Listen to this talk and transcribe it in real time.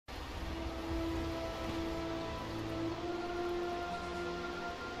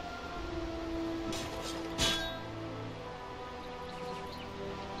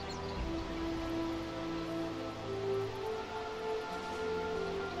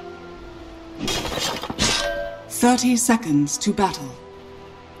30 seconds to battle.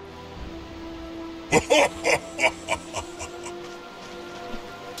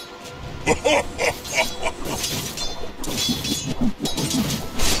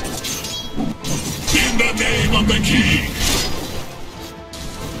 In the name of the king!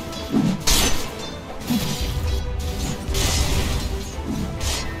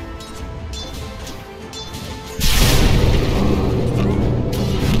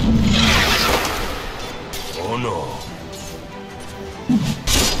 Oh no.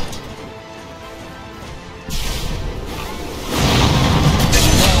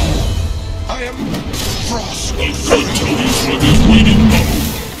 I am Frost. A victory for this waiting moment.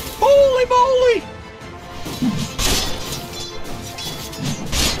 Holy moly!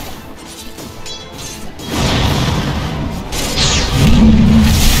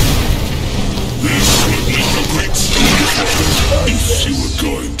 This would make a great story for her if she were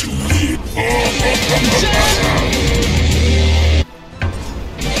going to live.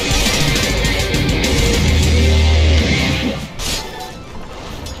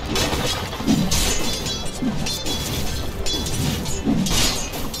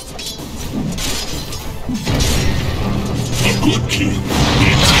 A good king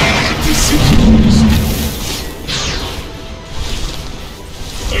makes hard decisions.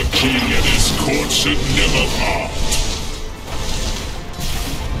 A king and his court should never part.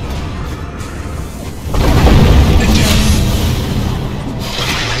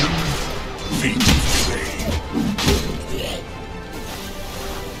 Fate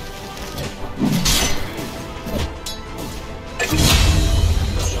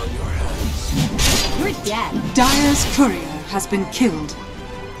You're dead. Dire's courier has been killed.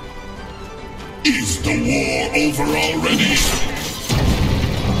 Is the war over already?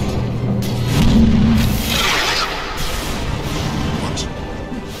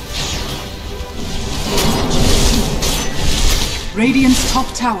 Radiant's top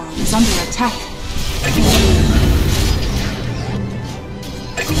tower is under attack.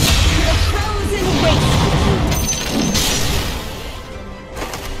 The frozen waste.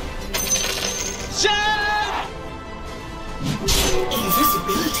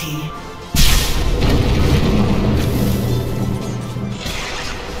 Invisibility.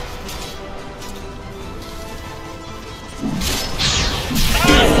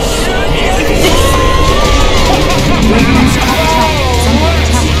 Radiant's top tower is under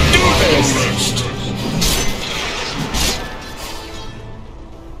attack. Rest.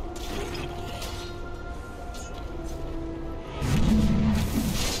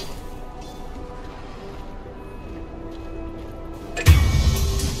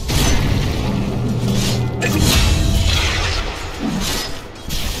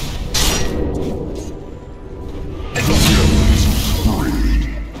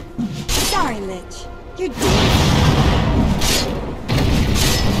 Sorry, Lich. You're dead.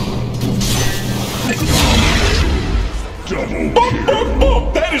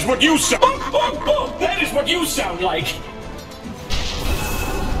 That is what you sound. That is what you sound like.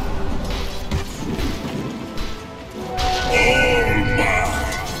 All mine.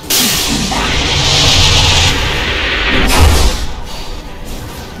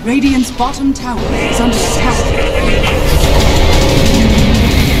 Radiant's bottom tower is under attack.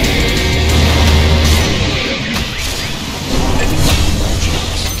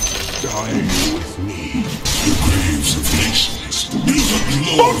 Dying with me. The graves of nations is a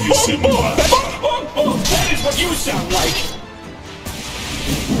glorious empire. That is what you sound like.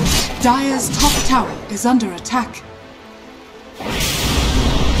 Dire's top tower is under attack.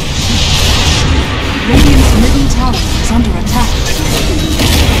 Radiant's middle tower is under attack.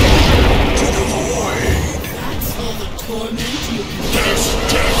 To the void. That's all the torment you can.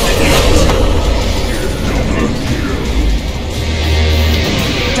 Death.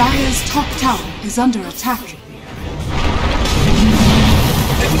 Dire's top tower is under attack.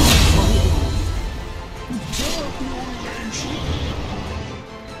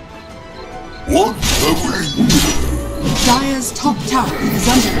 What have we? Dire's top tower is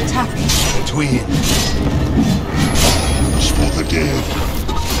under attack. Twin. For the dead.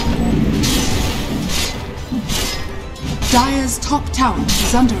 Dire's top tower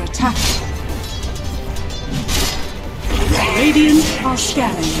is under attack. Radiant are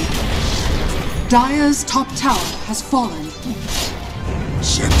scanning. Dire's top tower has fallen.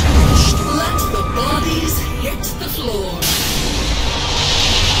 Sentinels. Let the bodies hit the floor.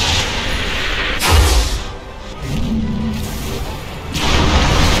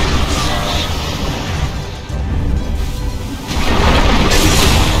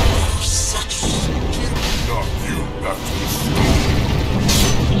 Such knock you back to the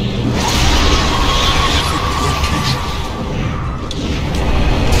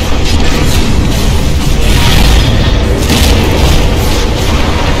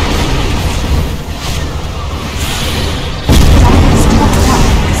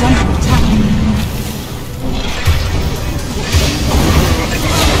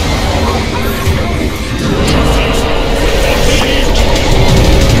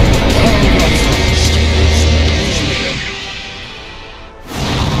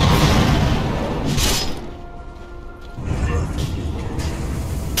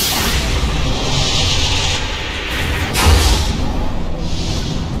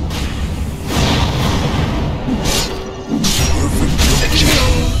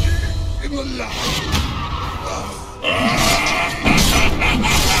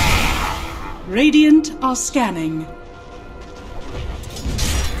Radiant are scanning.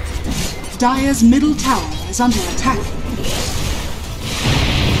 Dire's middle tower is under attack.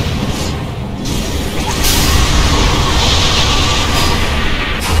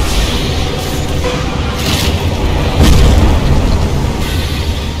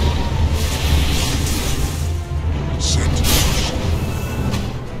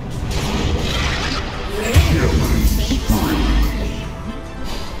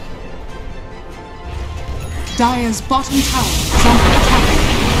 Dire's bottom tower is under attack.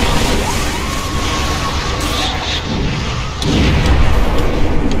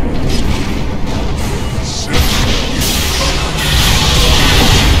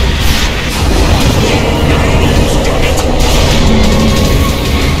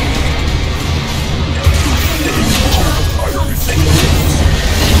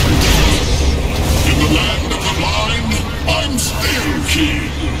 In the land of the blind, I'm still king.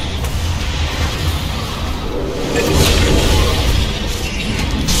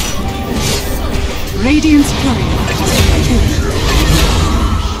 Radiant's courier has been killed.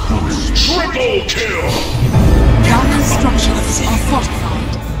 Triple kill! Dire's structures are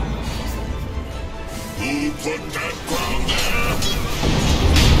fortified. Who put that ground there?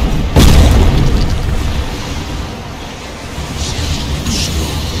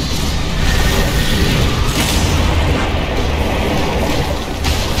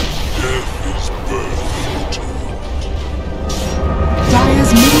 Death is birth foretold.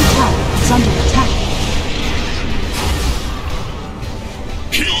 Dire's middle tower is under attack.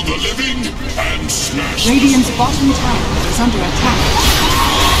 Kill the living and smash Radiant's bottom tower is under attack.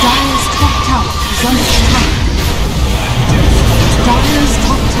 Dire's top tower is under attack. Dire's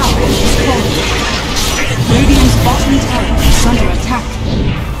top tower is falling. Radiant's bottom tower is under attack.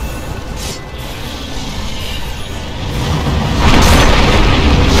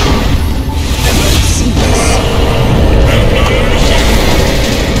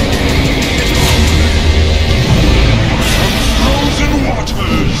 frozen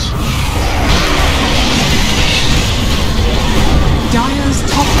waters! Dire's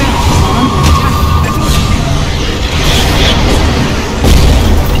top barracks are under attack.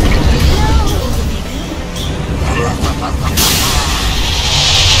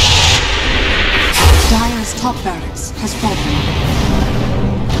 Dire's top barracks has fallen.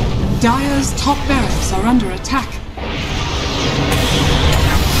 Dire's top barracks are under attack.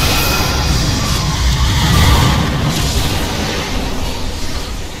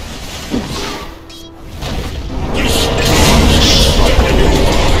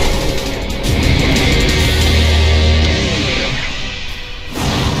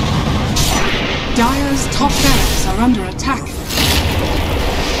 Dire's top barracks are under attack.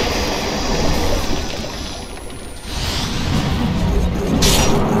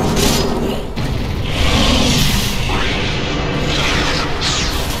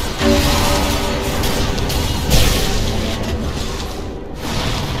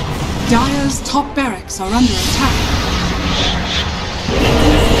 Dire's top barracks are under attack.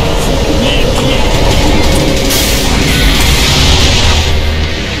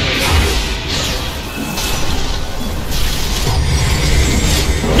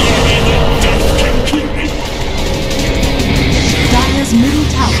 Dire's middle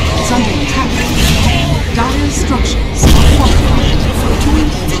tower is under attack. Dire's structures are fortified. To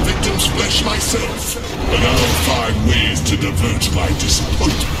remove the victim's flesh myself, and I'll find ways to divert my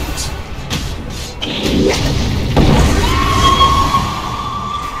disappointment.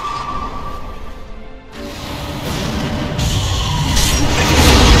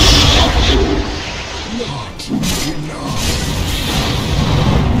 Not enough.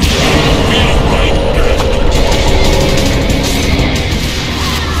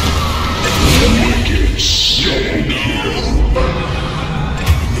 Wicked Scepter.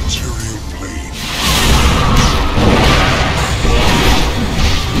 Material plane.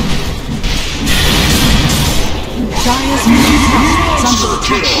 Dire's middle tower is under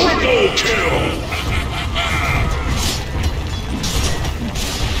attack. Triple kill!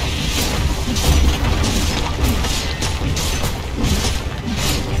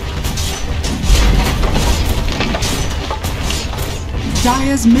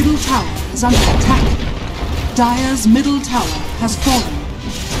 Dire's middle tower is under attack. Dire's middle tower has fallen.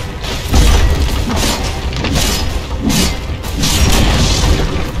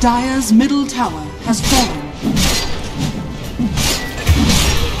 Dire's middle tower has fallen.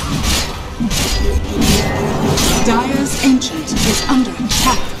 Dire's ancient is under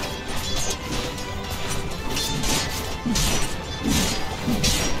attack.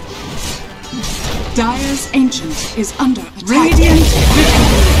 Dire's Ancient is under attack. Radiant